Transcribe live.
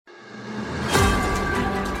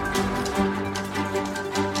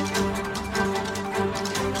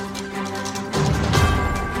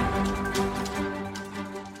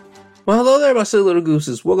Well, hello there, my silly little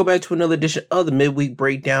gooses. Welcome back to another edition of the Midweek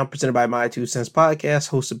Breakdown presented by My Two Cents Podcast,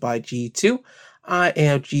 hosted by G2. I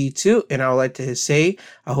am G2, and I would like to say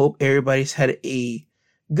I hope everybody's had a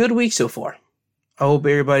good week so far. I hope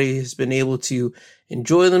everybody has been able to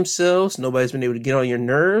enjoy themselves. Nobody's been able to get on your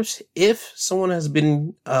nerves. If someone has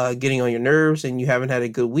been getting on your nerves and you haven't had a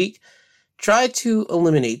good week, try to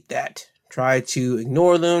eliminate that. Try to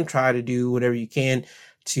ignore them. Try to do whatever you can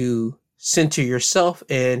to center yourself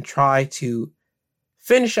and try to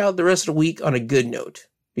finish out the rest of the week on a good note,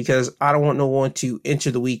 because I don't want no one to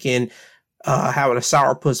enter the weekend having a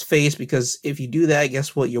sourpuss face, because if you do that,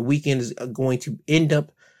 guess what? Your weekend is going to end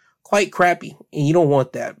up quite crappy, and you don't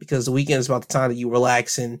want that, because the weekend is about the time that you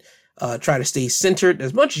relax and try to stay centered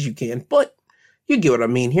as much as you can, but you get what I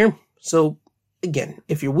mean here. So again,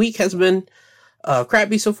 if your week has been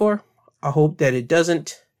crappy so far, I hope that it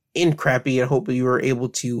doesn't end crappy. I hope that you are able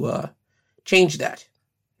to change that.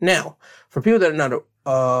 Now, for people that are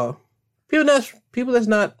not people that's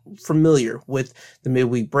not familiar with the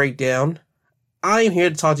midweek breakdown, I am here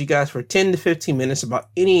to talk to you guys for 10 to 15 minutes about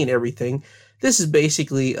any and everything. This is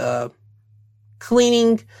basically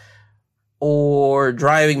cleaning or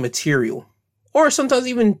driving material, or sometimes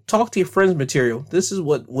even talk to your friends material. This is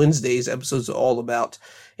what Wednesday's episodes are all about.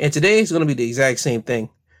 And today is going to be the exact same thing,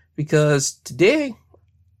 because today,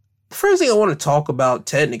 the first thing I want to talk about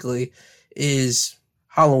technically is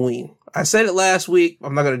Halloween. I said it last week.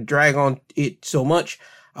 I'm not going to drag on it so much.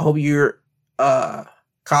 I hope your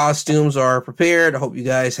costumes are prepared. I hope you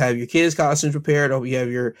guys have your kids' costumes prepared. I hope you have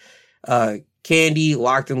your candy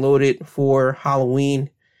locked and loaded for Halloween.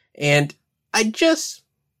 And I just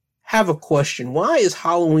have a question. Why is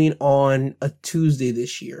Halloween on a Tuesday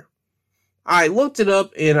this year? I looked it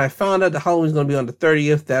up and I found out that Halloween's going to be on the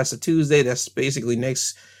 30th. That's a Tuesday. That's basically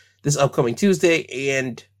this upcoming Tuesday.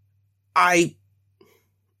 And I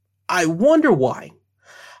wonder why.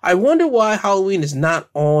 I wonder why Halloween is not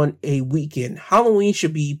on a weekend. Halloween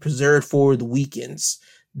should be preserved for the weekends.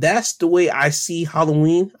 That's the way I see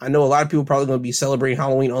Halloween. I know a lot of people probably going to be celebrating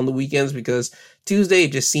Halloween on the weekends, because Tuesday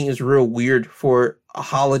it just seems real weird for a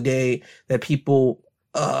holiday that people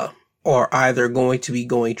are either going to be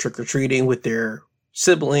going trick-or-treating with their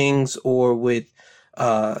siblings or with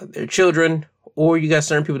their children, or you got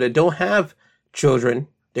certain people that don't have children.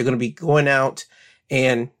 They're going to be going out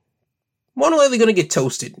and more than likely going to get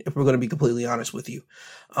toasted, if we're going to be completely honest with you.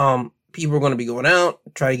 People are going to be going out,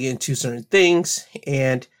 try to get into certain things,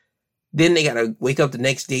 and then they got to wake up the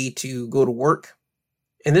next day to go to work.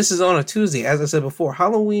 And this is on a Tuesday. As I said before,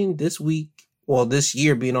 Halloween this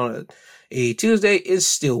year being on a Tuesday is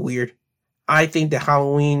still weird. I think that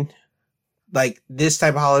Halloween, like this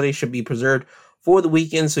type of holiday, should be preserved for the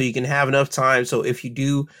weekend so you can have enough time. So if you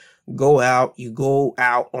do you go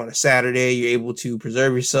out on a Saturday, you're able to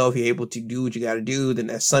preserve yourself, you're able to do what you got to do. Then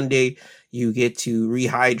that Sunday, you get to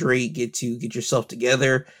rehydrate, get yourself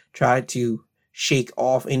together, try to shake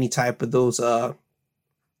off any type of those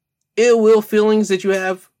ill will feelings that you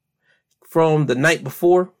have from the night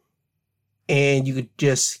before, and you could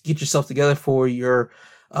just get yourself together for your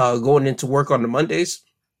going into work on the Mondays.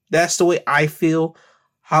 That's the way I feel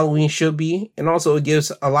Halloween should be. And also it gives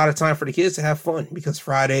a lot of time for the kids to have fun, because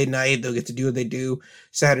Friday night they'll get to do what they do,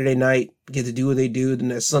 Saturday night get to do what they do, then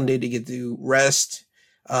that Sunday they get to rest,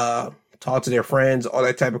 talk to their friends, all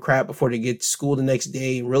that type of crap before they get to school the next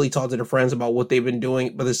day, and really talk to their friends about what they've been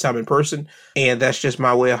doing, but this time in person. And that's just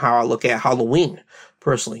my way of how I look at Halloween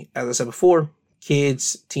personally. As I said before,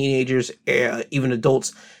 kids, teenagers, even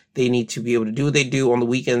adults, they need to be able to do what they do on the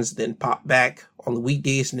weekends, then pop back on the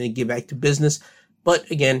weekdays and then get back to business.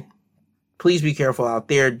 But again, please be careful out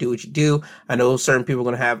there. Do what you do. I know certain people are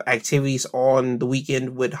going to have activities on the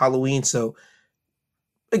weekend with Halloween. So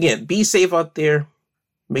again, be safe out there.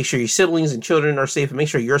 Make sure your siblings and children are safe, and make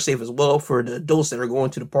sure you're safe as well. For the adults that are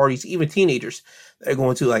going to the parties, even teenagers that are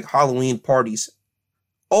going to like Halloween parties,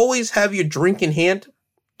 always have your drink in hand.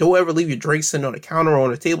 Don't ever leave your drink sitting on a counter or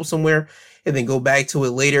on a table somewhere and then go back to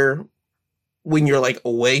it later when you're like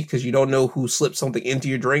away, because you don't know who slipped something into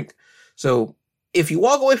your drink. So if you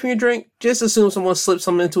walk away from your drink, just assume someone slipped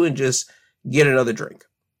something into it and just get another drink.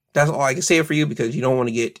 That's all I can say for you, because you don't want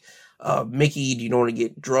to get Mickey'd, you don't want to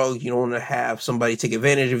get drugged, you don't want to have somebody take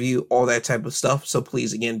advantage of you, all that type of stuff. So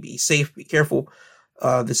please, again, be safe, be careful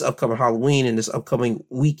this upcoming Halloween and this upcoming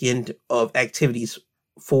weekend of activities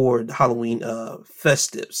for the Halloween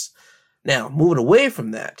festives. Now, moving away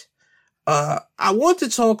from that, I want to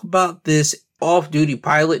talk about this off-duty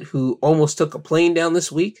pilot who almost took a plane down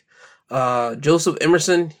this week. Joseph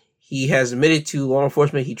Emerson, He has admitted to law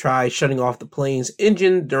enforcement he tried shutting off the plane's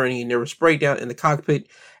engine during a nervous breakdown in the cockpit,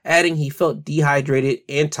 adding he felt dehydrated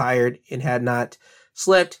and tired and had not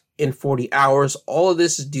slept in 40 hours. All of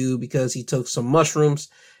this is due because he took some mushrooms.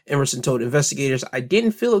 Emerson told investigators, "I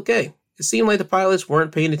didn't feel okay. It seemed like the pilots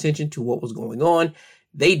weren't paying attention to what was going on.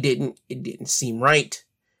 They didn't. It didn't seem right."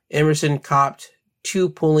 Emerson copped to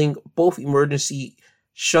pulling both emergency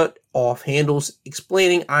shut-off handles,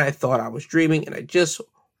 explaining, "I thought I was dreaming and I just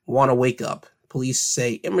want to wake up." Police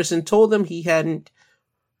say Emerson told them he hadn't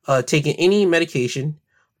taken any medication,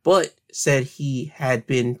 but said he had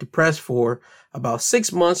been depressed for about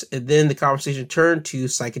 6 months, and then the conversation turned to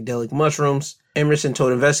psychedelic mushrooms. Emerson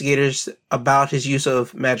told investigators about his use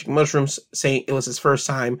of magic mushrooms, saying it was his first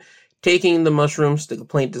time taking the mushrooms. The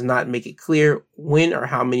complaint does not make it clear when or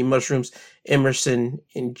how many mushrooms Emerson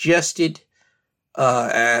ingested.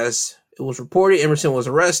 As it was reported, Emerson was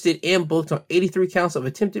arrested and booked on 83 counts of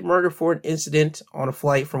attempted murder for an incident on a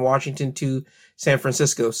flight from Washington to San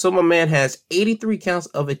Francisco. So my man has 83 counts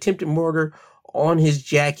of attempted murder on his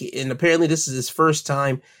jacket, and apparently this is his first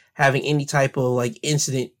time having any type of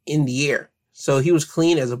incident in the air. So he was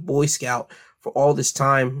clean as a Boy Scout for all this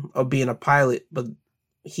time of being a pilot, but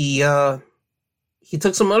he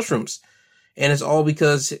took some mushrooms, and it's all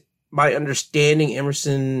because, my understanding,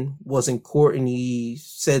 Emerson was in court and he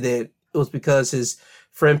said that it was because his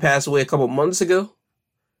friend passed away a couple months ago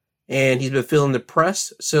and he's been feeling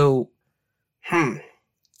depressed. So,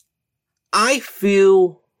 I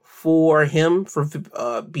feel for him for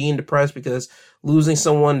being depressed, because losing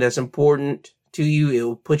someone that's important to you, it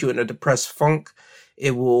will put you in a depressed funk.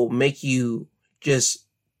 It will make you just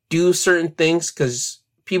do certain things because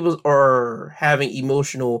people are having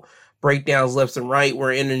emotional breakdowns left and right.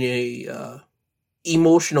 We're in a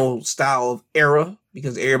emotional style of era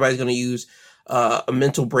because everybody's going to use a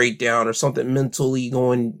mental breakdown or something mentally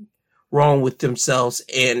going wrong with themselves,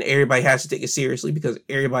 and everybody has to take it seriously because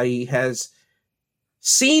everybody has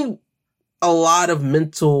seen a lot of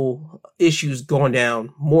mental issues going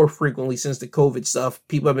down more frequently since the COVID stuff.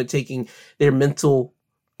 People have been taking their mental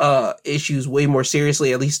issues way more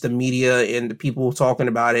seriously, at least the media and the people talking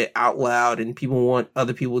about it out loud, and people want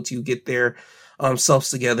other people to get their selves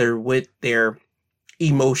together with their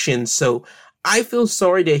emotions. So I feel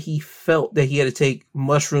sorry that he felt that he had to take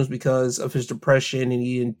mushrooms because of his depression and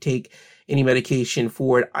he didn't take any medication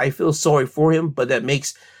for it. I feel sorry for him, but that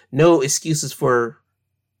makes no excuses for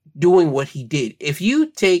doing what he did. If you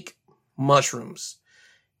take mushrooms,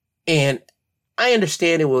 and I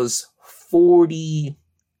understand it was 40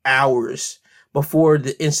 hours before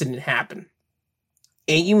the incident happened,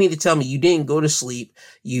 and you mean to tell me you didn't go to sleep,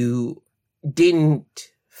 you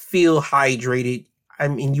didn't feel hydrated, I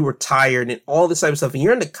mean, you were tired and all this type of stuff, and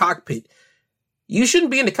you're in the cockpit. You shouldn't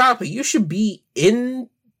be in the cockpit. You should be in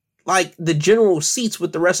the general seats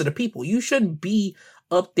with the rest of the people. You shouldn't be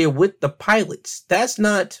up there with the pilots. That's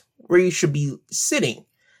not where you should be sitting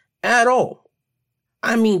at all.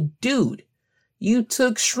 I mean, dude, you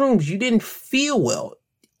took shrooms. You didn't feel well.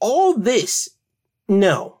 All this,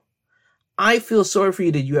 no. I feel sorry for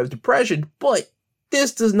you that you have depression, but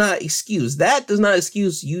this does not excuse. That does not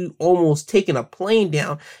excuse you almost taking a plane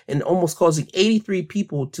down and almost causing 83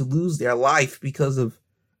 people to lose their life because of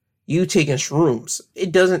you taking shrooms.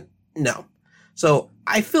 It doesn't, no. So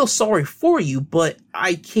I feel sorry for you, but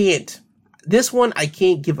this one I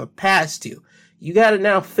can't give a pass to. You got to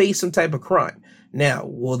now face some type of crime. Now,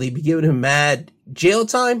 will they be giving him mad jail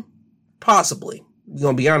time? Possibly. I'm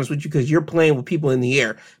going to be honest with you, because you're playing with people in the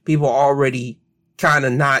air. People are already kind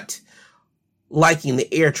of not liking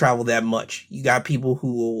the air travel that much. You got people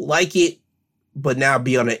who will like it, but now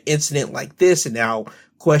be on an incident like this and now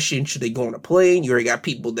question, should they go on a plane? You already got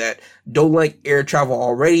people that don't like air travel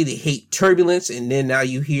already. They hate turbulence. And then now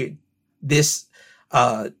you hear this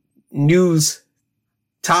news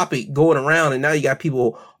topic going around, and now you got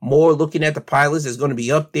people more looking at the pilots that's going to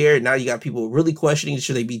be up there. Now you got people really questioning,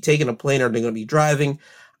 should they be taking a plane or are they going to be driving?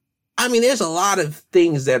 I mean, there's a lot of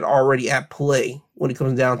things that are already at play when it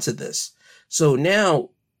comes down to this. So now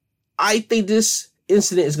I think this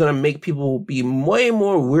incident is going to make people be way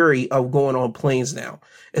more wary of going on planes now,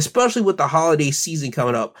 especially with the holiday season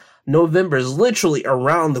coming up. November is literally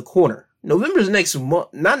around the corner. November is next month,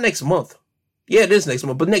 not next month. Yeah, it is next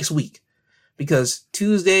month, but next week, because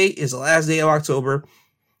Tuesday is the last day of October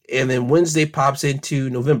and then Wednesday pops into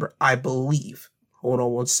November, I believe. Hold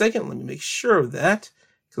on one second. Let me make sure of that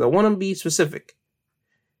because I want to be specific.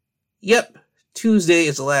 Yep. Tuesday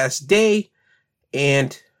is the last day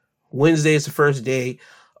and Wednesday is the first day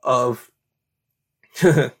of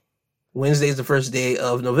Wednesday is the first day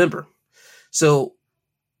of November. So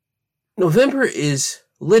November is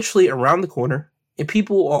literally around the corner, and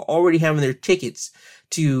people are already having their tickets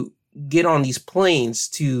to get on these planes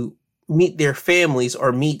to meet their families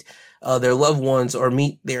or meet their loved ones or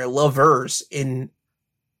meet their lovers in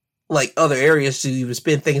like other areas to even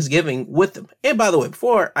spend Thanksgiving with them. And by the way,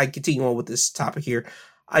 before I continue on with this topic here,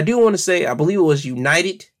 I do want to say, I believe it was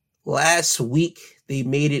United last week. They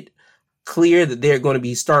made it clear that they're going to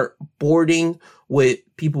be start boarding with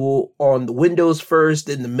people on the windows first,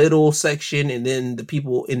 in the middle section, and then the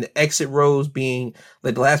people in the exit rows being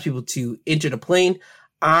like the last people to enter the plane.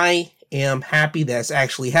 I am happy that's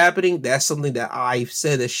actually happening. That's something that I've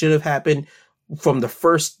said that should have happened from the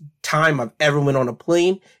first time I've ever went on a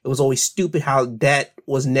plane. It was always stupid how that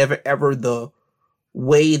was never ever the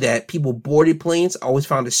way that people boarded planes. I always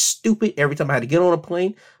found it stupid every time I had to get on a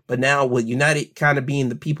plane. But now with United kind of being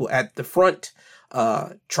the people at the front,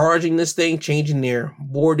 charging this thing, changing their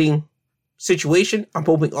boarding situation, I'm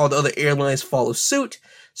hoping all the other airlines follow suit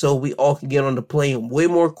so we all can get on the plane way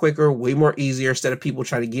more quicker, way more easier, instead of people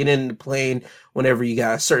trying to get in the plane whenever you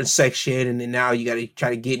got a certain section and then now you got to try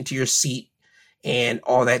to get into your seat and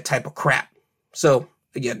all that type of crap. So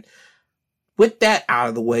again, with that out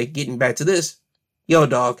of the way, getting back to this, yo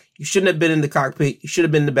dog, you shouldn't have been in the cockpit. You should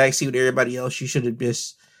have been in the backseat with everybody else. You should have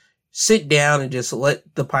just sit down and just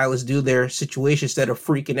let the pilots do their situation instead of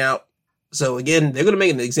freaking out. So again, they're going to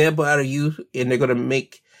make an example out of you, and they're going to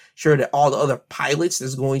make sure that all the other pilots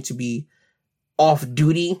that's going to be off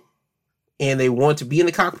duty and they want to be in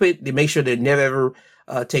the cockpit, they make sure they never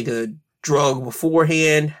ever take a drug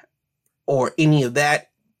beforehand or any of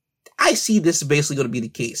that. I see this is basically going to be the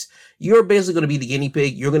case. You're basically going to be the guinea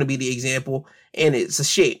pig. You're going to be the example. And it's a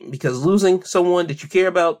shame because losing someone that you care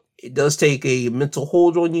about, it does take a mental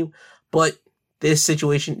hold on you. But this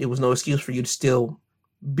situation, it was no excuse for you to still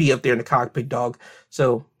be up there in the cockpit, dog.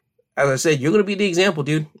 So, as I said, you're going to be the example,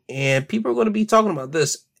 dude. And people are going to be talking about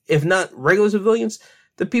this. If not regular civilians,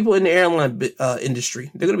 the people in the airline industry,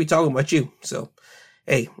 they're going to be talking about you. So,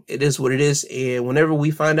 hey, it is what it is. And whenever we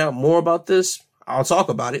find out more about this, I'll talk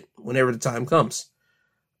about it whenever the time comes.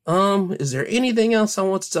 Is there anything else I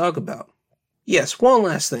want to talk about? Yes, one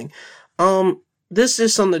last thing. This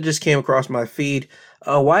is something that just came across my feed.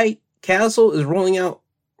 White Castle is rolling out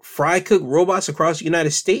fry cook robots across the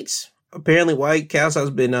United States. Apparently, White Castle has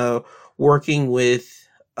been working with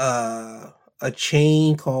a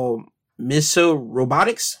chain called Miso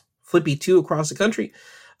Robotics, Flippy 2 across the country.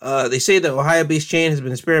 They say the Ohio-based chain has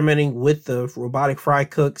been experimenting with the robotic fry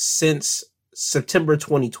cook since September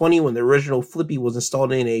 2020, when the original Flippy was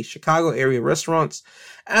installed in a Chicago area restaurants.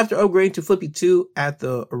 After upgrading to Flippy 2 at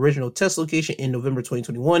the original test location in November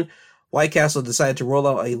 2021, White Castle decided to roll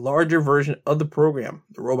out a larger version of the program.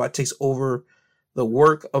 The robot takes over the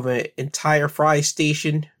work of an entire fry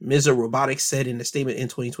station, Miso Robotics said in a statement in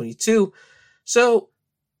 2022. So,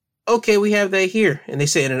 okay, we have that here. And they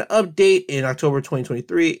say in an update in October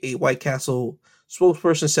 2023, a White Castle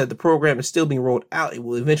spokesperson said the program is still being rolled out. It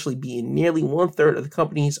will eventually be in nearly 1/3 of the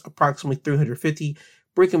company's approximately 350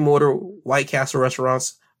 brick-and-mortar White Castle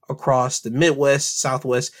restaurants across the Midwest,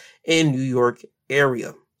 Southwest, and New York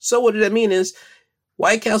area. So what does that mean is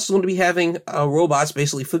White Castle is going to be having robots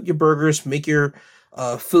basically flip your burgers, make your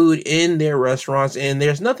food in their restaurants, and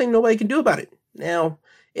there's nothing nobody can do about it. Now,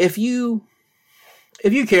 if you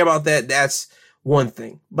care about that, that's one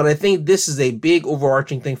thing. But I think this is a big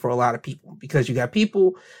overarching thing for a lot of people, because you got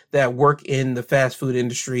people that work in the fast food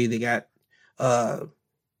industry. They got, I'm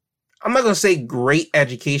not going to say great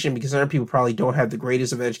education, because other people probably don't have the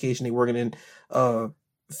greatest of education. They working in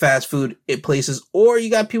fast food places, or you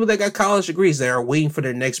got people that got college degrees that are waiting for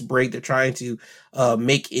their next break. They're trying to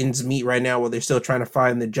make ends meet right now, while they're still trying to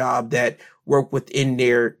find the job that work within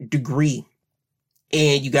their degree.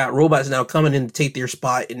 And you got robots now coming in to take their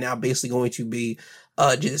spot, and now basically going to be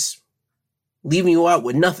just leaving you out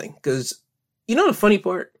with nothing. Because you know the funny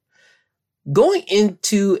part? Going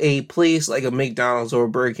into a place like a McDonald's or a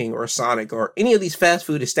Burger King or a Sonic or any of these fast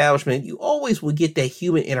food establishments, you always will get that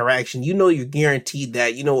human interaction. You know you're guaranteed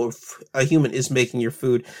that. You know if a human is making your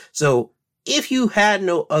food. So if you had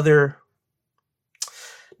no other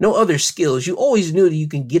skills, you always knew that you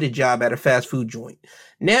can get a job at a fast food joint.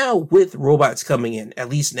 Now with robots coming in, at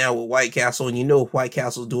least now with White Castle, and you know if White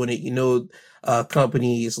Castle's doing it, you know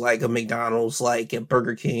companies like a McDonald's, like a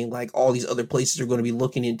Burger King, like all these other places are going to be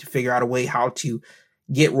looking in to figure out a way how to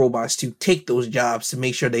get robots to take those jobs, to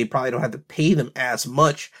make sure they probably don't have to pay them as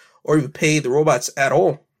much or even pay the robots at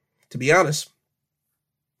all. To be honest,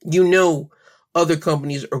 you know other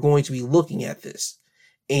companies are going to be looking at this,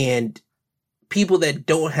 and people that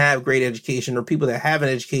don't have great education, or people that have an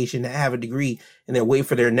education, that have a degree, and they're waiting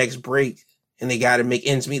for their next break, and they got to make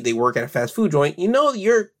ends meet. They work at a fast food joint. You know,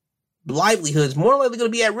 your livelihood is more likely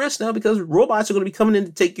going to be at risk now because robots are going to be coming in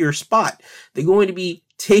to take your spot. They're going to be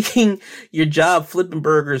taking your job, flipping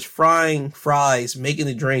burgers, frying fries, making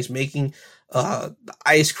the drinks, making the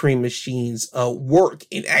ice cream machines work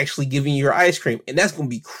and actually giving you your ice cream. And that's going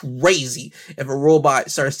to be crazy if a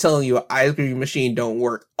robot starts telling you an ice cream machine don't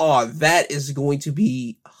work. Oh, that is going to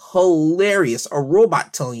be hilarious. A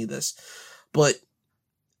robot telling you this. But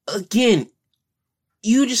again,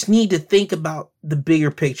 you just need to think about the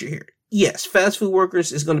bigger picture here. Yes, fast food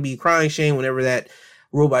workers is going to be a crying shame whenever that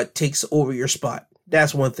robot takes over your spot.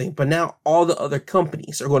 That's one thing. But now all the other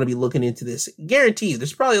companies are going to be looking into this. Guaranteed.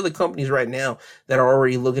 There's probably other companies right now that are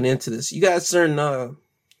already looking into this. You got certain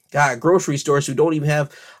grocery stores who don't even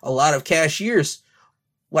have a lot of cashiers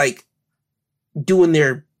like doing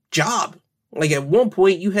their job. Like at one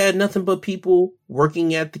point you had nothing but people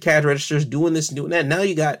working at the cash registers doing this and doing that. Now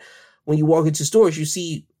you got, when you walk into stores, you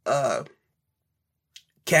see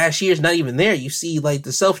cashiers not even there. You see like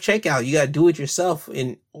the self-checkout. You got to do it yourself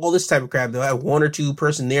and all this type of crap. They'll have one or two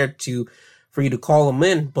person there for you to call them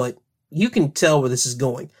in, but you can tell where this is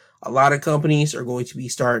going. A lot of companies are going to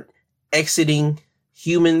start exiting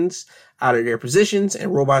humans out of their positions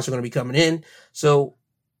and robots are going to be coming in. So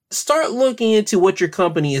start looking into what your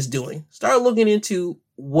company is doing. Start looking into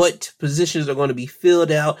what positions are going to be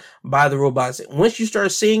filled out by the robots. And once you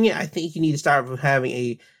start seeing it, I think you need to start having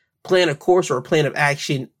a plan of course or a plan of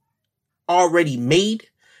action already made.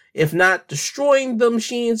 If not destroying the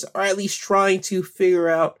machines, or at least trying to figure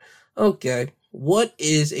out, okay, what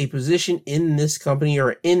is a position in this company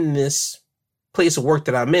or in this place of work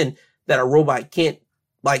that I'm in that a robot can't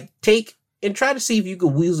like take, and try to see if you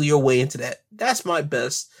can weasel your way into that. That's my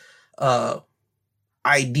best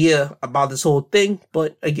idea about this whole thing.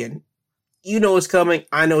 But again, you know it's coming.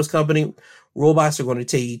 I know it's coming. Robots are going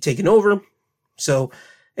to be taking over. So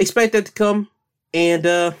expect that to come.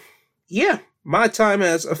 And yeah, my time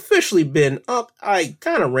has officially been up. I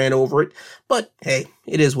kind of ran over it, but hey,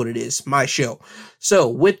 it is what it is. My show. So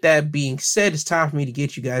with that being said, it's time for me to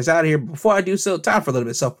get you guys out of here. Before I do so, time for a little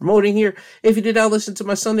bit of self-promoting here. If you did not listen to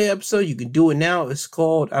my Sunday episode, you can do it now. It's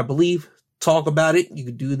called, I believe, Talk About It. You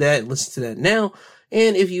can do that and listen to that now.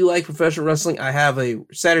 And if you like professional wrestling, I have a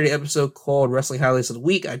Saturday episode called Wrestling Highlights of the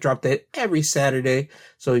Week. I drop that every Saturday,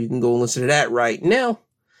 so you can go and listen to that right now.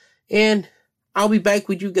 And I'll be back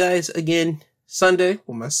with you guys again Sunday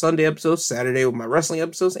with my Sunday episodes, Saturday with my wrestling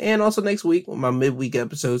episodes, and also next week with my midweek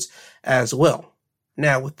episodes as well.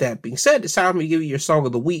 Now, with that being said, it's time for me to give you your Song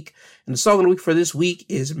of the Week. And the Song of the Week for this week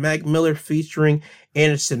is Mac Miller featuring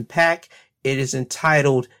Anderson .Paak. It is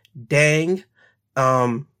entitled Dang.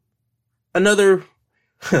 Another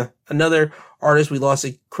artist we lost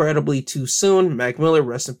incredibly too soon. Mac Miller,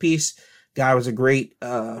 rest in peace. Guy was a great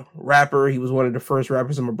rapper. He was one of the first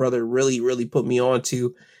rappers that my brother really put me on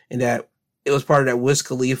to, and that it was part of that Wiz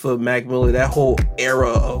Khalifa, Mac Miller, that whole era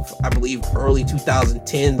of, I believe, early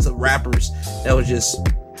 2010s of rappers that was just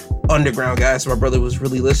underground guys my brother was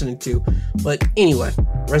really listening to. But anyway,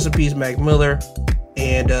 rest in peace, Mac Miller.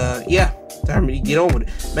 And yeah, time to get on with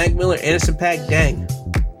it. Mac Miller, Anderson .Paak, Dang.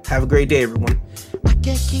 Have a great day, everyone. I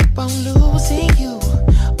can't keep on losing you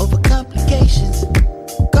over complications.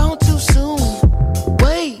 Gone too soon.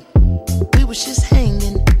 Wait, we was just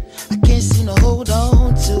hanging. I can't seem to hold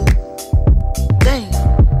on to. Dang,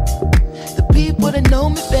 the people that know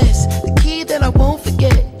me best, the key that I won't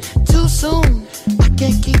forget. Too soon. I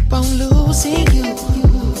can't keep on losing you.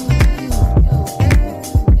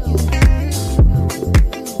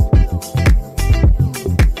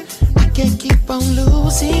 I can't keep on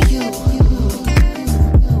losing you.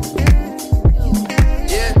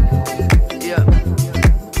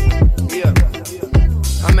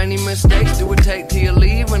 Mistakes do it take till you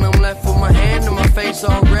leave when I'm left with my hand and my face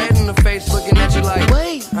all red and the face looking at you like,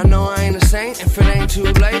 wait, I know I ain't a saint if it ain't too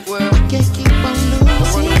late. Well, I can't keep on losing.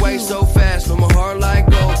 I run away so fast, no my heart like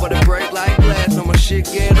gold, but it break like glass. No my shit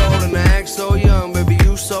get old and I act so young, baby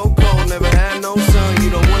you so cold, never had no son. You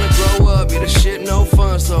don't wanna grow up, you the shit no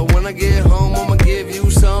fun. So when I get home, I'ma give you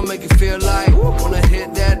some, make you feel like wanna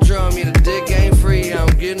hit that drum. Yeah, the dick ain't free, I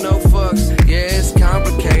don't get no fucks. Yeah, it's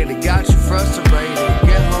complicated, got you frustrated.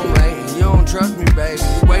 Get home late. You don't trust me, baby.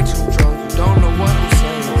 You way too drunk. You don't know what I'm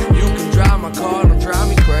saying. You can drive my car, don't drive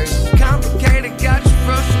me crazy. Complicated, got you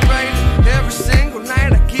frustrated. Every single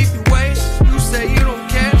night I keep you waiting. You say you don't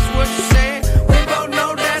care, that's what you're saying. We both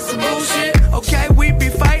know that's some bullshit. Okay, we be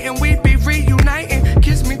fighting, we be reuniting.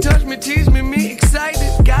 Kiss me, touch me, tease me, me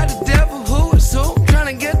excited. Got a devil who is who,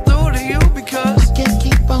 trying to get through to you because I can't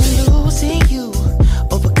keep on losing you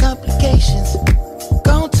over complications.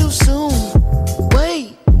 Gone too soon.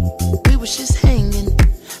 Wait, we was just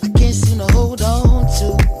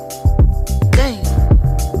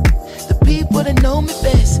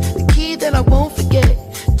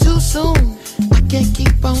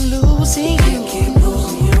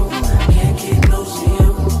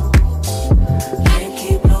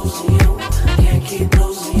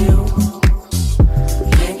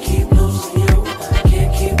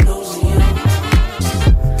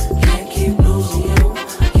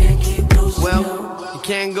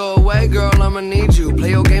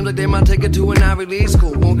they might take it to an Ivy League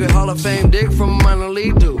school. Won't get Hall of Fame dick from a minor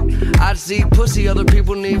league dude. I see pussy, other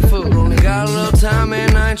people need food. Only got a little time,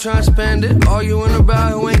 man, I ain't trying to spend it. Arguing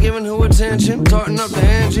about who ain't giving who attention. Tarting up the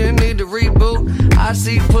engine, need to reboot. I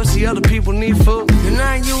see pussy, other people need food. And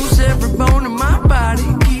I use every bone in my body.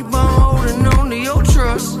 Keep on holding on to your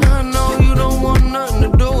trust. I know you don't want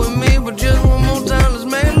nothing to do with me, but just one more time, let's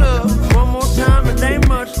make love. One more time, it ain't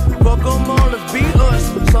much. Fuck them all, let's be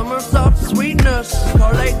us. Summer soft sweetness.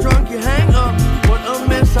 Call late drunk, you hang up. What a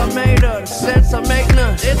mess I made of, the sense I make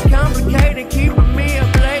none. It's complicated, keeping me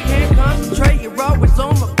up late. Can't concentrate, you're always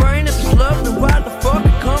on my brain. If it's love, then why the fuck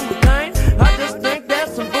it come with pain? I just think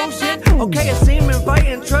that's some bullshit. Okay, it seem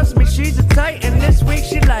inviting, trust me, she's a titan. This week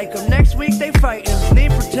she like 'em, next week they fighting.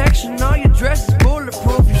 Need protection, all your dress is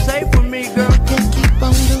bulletproof. You safe with me, girl. I can't keep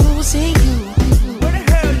on losing you. Where the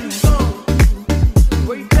hell you going?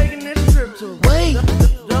 Where you taking this trip to? Wait,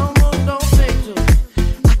 Don't think to.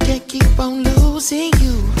 I can't keep on losing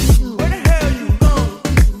you. Where the hell you going?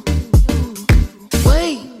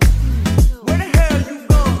 Wait, Where the hell you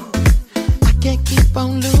going? I can't keep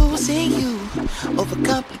on losing you over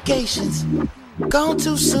complications. Gone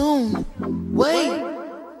too soon. Wait,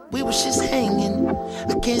 we was just hanging.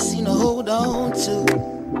 I can't seem to hold on to.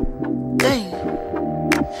 Dang,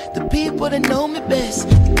 the people that know me best,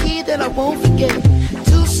 the key that I won't forget.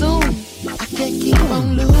 Too soon, I can't keep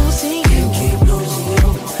on losing you.